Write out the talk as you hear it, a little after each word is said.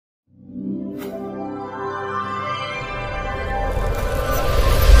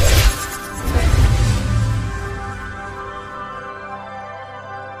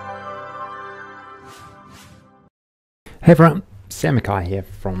Hey everyone, Sam Mackay here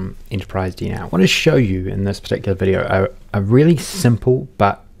from Enterprise DNA. I want to show you in this particular video a really simple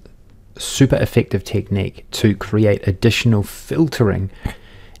but super effective technique to create additional filtering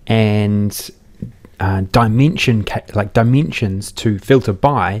and dimensions to filter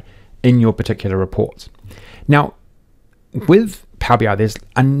by in your particular reports. Now, with Power BI, there's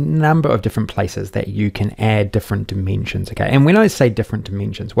a number of different places that you can add different dimensions, okay? And when I say different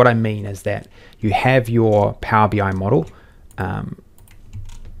dimensions, what I mean is that you have your Power BI model.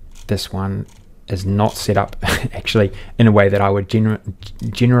 This one is not set up actually in a way that I would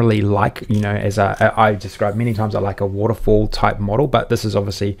generally like, you know, as I described many times, I like a waterfall type model, but this has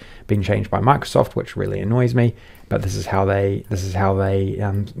obviously been changed by Microsoft, which really annoys me. But this is how they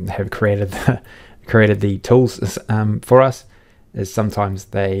have created the tools for us. Is sometimes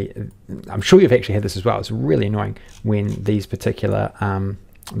I'm sure you've actually had this as well. It's really annoying when these particular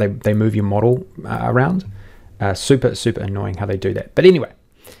they move your model around. Super annoying how they do that. But anyway,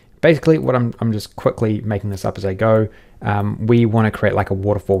 basically what I'm just quickly making this up as I go. We want to create like a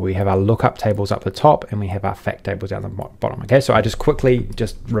waterfall. We have our lookup tables up the top and we have our fact tables down the bottom. Okay, so I just quickly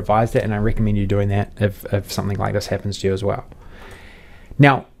revised it, and I recommend you doing that if something like this happens to you as well.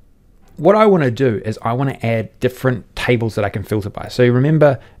 Now, what I want to do is I want to add different tables that I can filter by. So you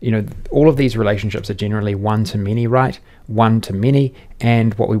remember, you know, all of these relationships are generally one to many, right? One to many.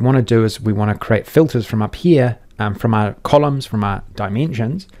 And what we want to do is we want to create filters from up here, from our columns, from our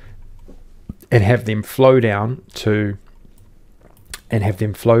dimensions, and have them flow down to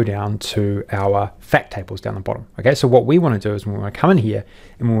our fact tables down the bottom. Okay, so what we want to do is we want to come in here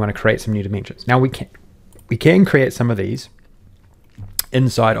and we want to create some new dimensions. Now we can create some of these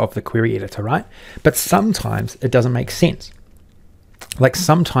inside of the query editor, right? But sometimes it doesn't make sense. Like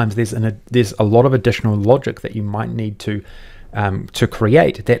sometimes there's a lot of additional logic that you might need to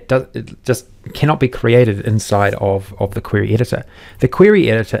create that it just cannot be created inside of the query editor. The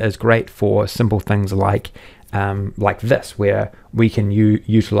query editor is great for simple things like this, where we can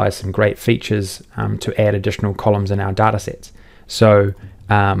utilize some great features to add additional columns in our data sets. So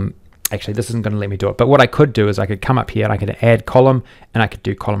actually, this isn't going to let me do it, but what I could do is I could come up here and I could add column, and I could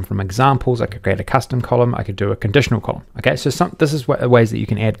do column from examples. I could create a custom column. I could do a conditional column. Okay, so this is ways that you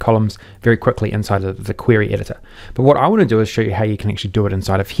can add columns very quickly inside of the query editor. But what I want to do is show you how you can actually do it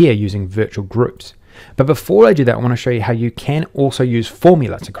inside of here using virtual groups. But before I do that, I want to show you how you can also use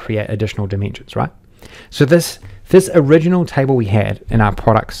formula to create additional dimensions, right? So this original table we had in our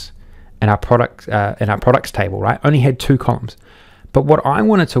products table, right, only had 2 columns. But what I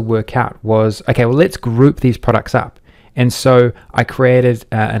wanted to work out was, okay, well, let's group these products up. And so I created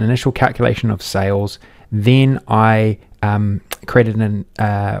an initial calculation of sales. Then I created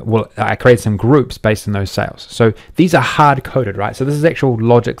some groups based on those sales. So these are hard coded, right? So this is actual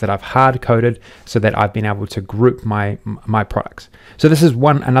logic that I've hard coded so that I've been able to group my products. So this is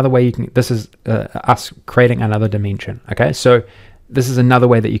another way you can. This is us creating another dimension. Okay, so this is another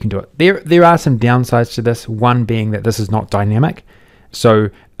way that you can do it. There are some downsides to this. One being that this is not dynamic. So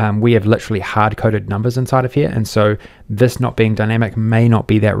we have literally hard-coded numbers inside of here, and so this not being dynamic may not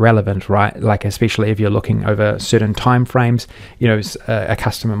be that relevant, right? Like especially if you're looking over certain time frames. You know, a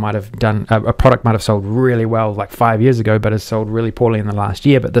customer might have done a product might have sold really well like 5 years ago, but has sold really poorly in the last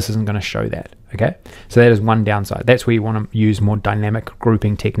year. But this isn't going to show that. Okay, so that is one downside. That's where you want to use more dynamic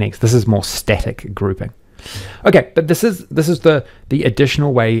grouping techniques. This is more static grouping. Okay, but this is the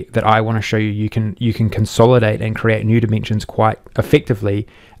additional way that I want to show you. You can consolidate and create new dimensions quite effectively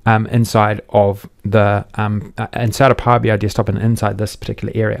inside of Power BI Desktop and inside this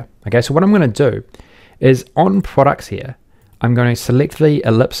particular area. Okay, so what I'm going to do is on products here, I'm going to select the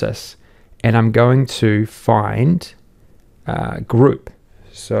ellipsis and I'm going to find group.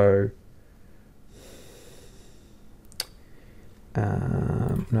 So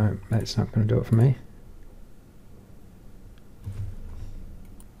no, that's not going to do it for me.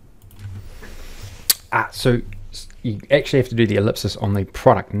 So you actually have to do the ellipsis on the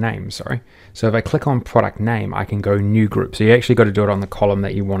product name, sorry. So if I click on product name, I can go new group. So you actually got to do it on the column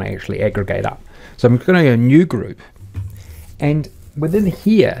that you want to actually aggregate up. So I'm going to go new group. And within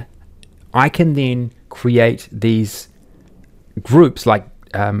here, I can then create these groups like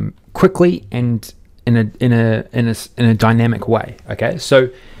quickly and in a dynamic way. Okay, so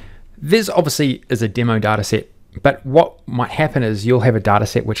this obviously is a demo data set. But what might happen is you'll have a data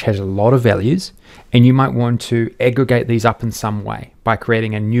set which has a lot of values, and you might want to aggregate these up in some way by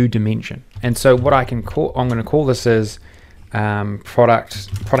creating a new dimension. And so what I'm going to call this is product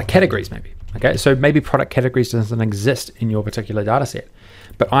categories maybe. Okay, so maybe product categories doesn't exist in your particular data set,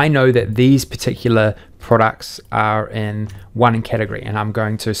 but I know that these particular products are in one category, and I'm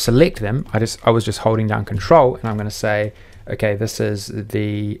going to select them. I was just holding down Control, and I'm going to say, okay, this is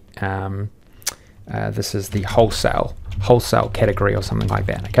the wholesale category or something like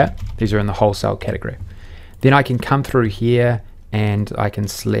that. Okay, these are in the wholesale category. Then I can come through here and I can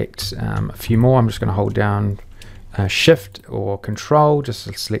select a few more. I'm just going to hold down Shift or Control just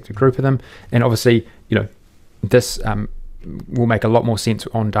to select a group of them. And obviously, you know, this will make a lot more sense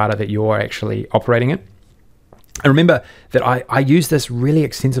on data that you're actually operating in. And remember that I use this really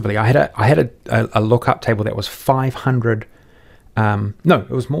extensively. I had a lookup table that was 500. No, it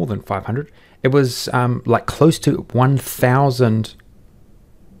was more than 500. It was like close to 1,000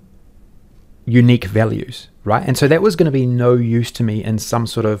 unique values, right? And so that was going to be no use to me in some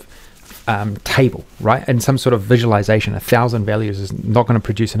sort of table, right? In some sort of visualization. 1,000 values is not going to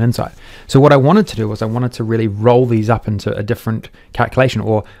produce an insight. So what I wanted to do was I wanted to really roll these up into a different calculation,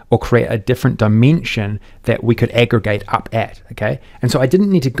 or create a different dimension that we could aggregate up at, okay? And so I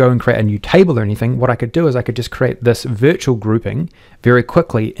didn't need to go and create a new table or anything. What I could do is I could just create this virtual grouping very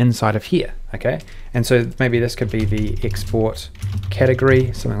quickly inside of here, okay? And so maybe this could be the export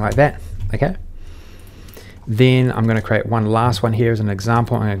category, something like that, okay? Then I'm going to create one last one here as an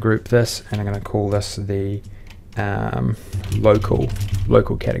example. I'm going to group this, and I'm going to call this the local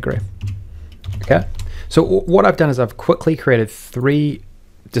category. Okay. So what I've done is I've quickly created 3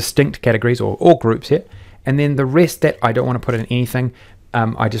 distinct categories or groups here, and then the rest that I don't want to put in anything,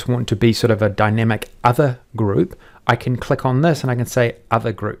 I just want to be sort of a dynamic other group. I can click on this and I can say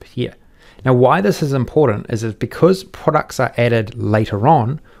other group here. Now, why this is important is because products are added later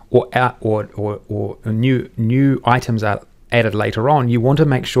on, or new items are added later on, you want to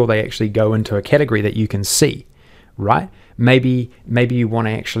make sure they actually go into a category that you can see, right? Maybe you want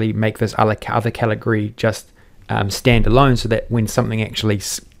to actually make this other category just stand alone, so that when something actually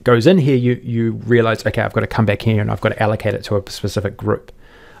goes in here, you realize, okay, I've got to come back here and I've got to allocate it to a specific group.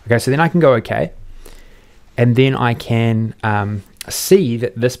 Okay, so then I can go okay, and then I can see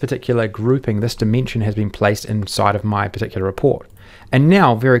that this particular grouping, this dimension, has been placed inside of my particular report. And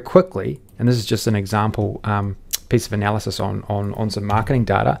now very quickly, and this is just an example piece of analysis on some marketing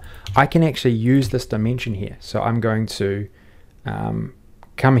data, I can actually use this dimension here. So I'm going to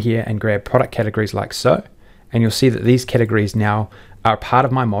come here and grab product categories like so, and you'll see that these categories now are part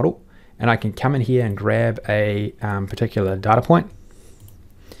of my model, and I can come in here and grab a particular data point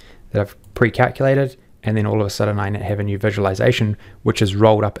that I've pre-calculated, and then all of a sudden I have a new visualization which is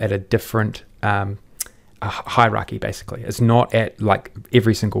rolled up at a different a hierarchy. Basically, it's not at like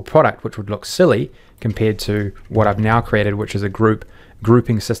every single product, which would look silly compared to what I've now created, which is a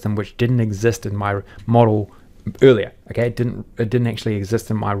grouping system which didn't exist in my model earlier. Okay, it didn't actually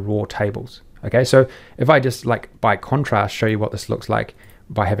exist in my raw tables. Okay, so if I just, like, by contrast show you what this looks like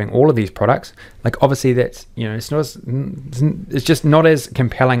by having all of these products, like, obviously that's, you know, it's just not as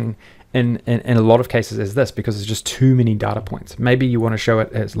compelling in a lot of cases as this, because there's just too many data points. Maybe you want to show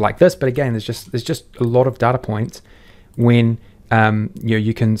it as like this, but again, there's just a lot of data points when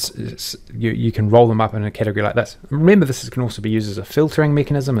you can roll them up in a category like this. Remember, this can also be used as a filtering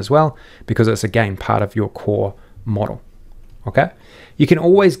mechanism as well, because it's, again, part of your core model. Okay, you can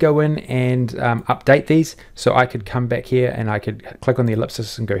always go in and update these. So I could come back here and I could click on the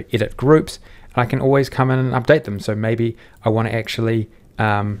ellipsis and go edit groups, and I can always come in and update them. So maybe I want to actually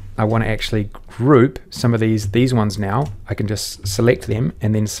group some of these ones now. I can just select them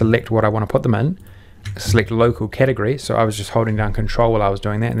and then select what I want to put them in, select local category. So I was just holding down Control while I was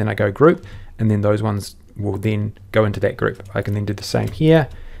doing that, and then I go group, and then those ones will then go into that group. I can then do the same here.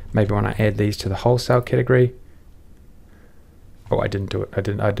 Maybe when I add these to the wholesale category. Oh, I didn't do it. I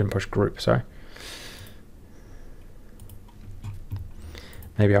didn't push group, sorry.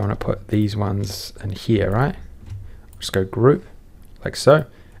 Maybe I want to put these ones in here, right? Just go group, like so.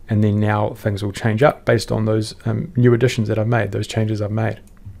 And then now things will change up based on those new additions that I've made, those changes I've made.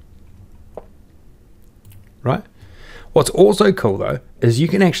 Right? What's also cool though, is you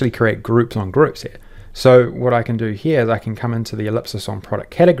can actually create groups on groups here. So what I can do here is I can come into the ellipsis on product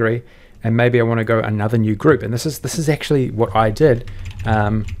category, and maybe I want to go another new group. And this is actually what I did.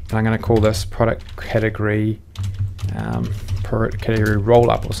 And I'm going to call this product category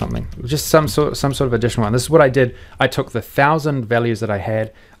roll up or something. Just some sort of additional one. This is what I did. I took the 1,000 values that I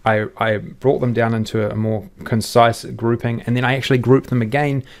had, I brought them down into a more concise grouping, and then I actually grouped them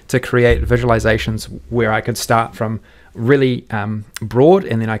again to create visualizations where I could start from really broad,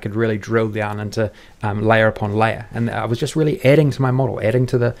 and then I could really drill down into layer upon layer. And I was just really adding to my model, adding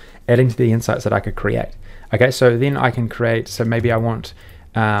to the insights that I could create. Okay, so then I can create, so maybe I want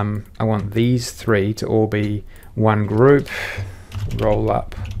I want these three to all be one group, roll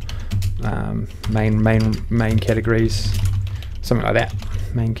up, main categories, something like that,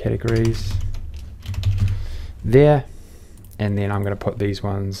 main categories there, and then I'm going to put these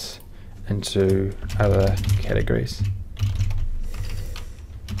ones into other categories.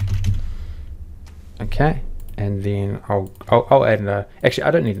 Okay, and then I'll add actually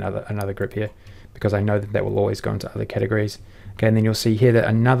I don't need another group here because I know that will always go into other categories. Okay, and then you'll see here that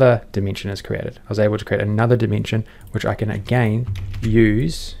another dimension is created. I was able to create another dimension which I can again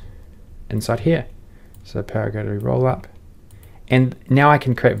use inside here. So power category roll up, and now I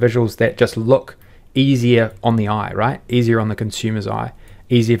can create visuals that just look easier on the eye, right? Easier on the consumer's eye,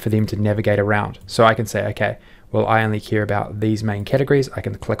 easier for them to navigate around. So I can say, okay, well, I only care about these main categories. I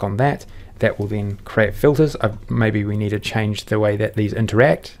can click on that. That will then create filters. Maybe we need to change the way that these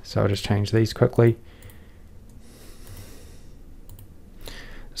interact. So I'll just change these quickly.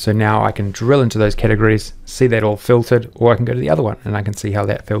 So now I can drill into those categories, see that all filtered, or I can go to the other one and I can see how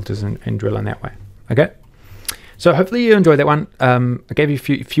that filters and drill in that way. Okay. So hopefully you enjoyed that one. I gave you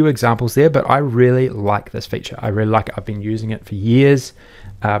a few examples there, but I really like this feature. I really like it. I've been using it for years,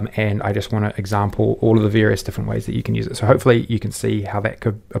 and I just want to example all of the various different ways that you can use it. So hopefully you can see how that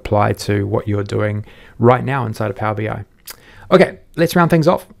could apply to what you're doing right now inside of Power BI. Okay, let's round things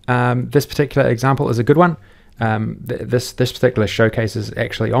off. This particular example is a good one. This particular showcase is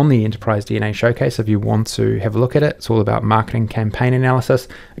actually on the Enterprise DNA Showcase if you want to have a look at it. It's all about marketing campaign analysis.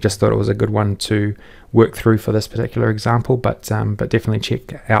 I just thought it was a good one to work through for this particular example, but definitely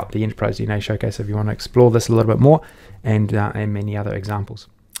check out the Enterprise DNA Showcase if you want to explore this a little bit more, and many other examples.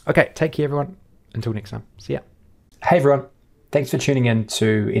 Okay, take care everyone. Until next time, see ya. Hey everyone, thanks for tuning in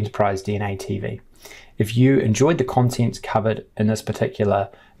to Enterprise DNA TV. If you enjoyed the content covered in this particular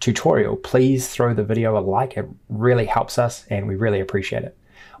tutorial, please throw the video a like. It really helps us and we really appreciate it.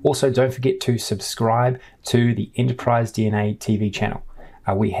 Also, don't forget to subscribe to the Enterprise DNA TV channel.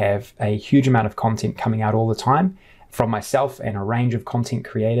 We have a huge amount of content coming out all the time from myself and a range of content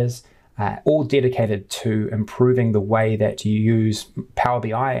creators, all dedicated to improving the way that you use Power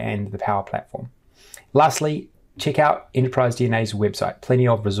BI and the Power Platform. Lastly, check out Enterprise DNA's website. Plenty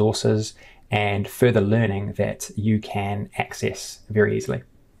of resources and further learning that you can access very easily.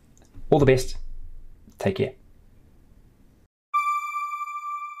 All the best. Take care.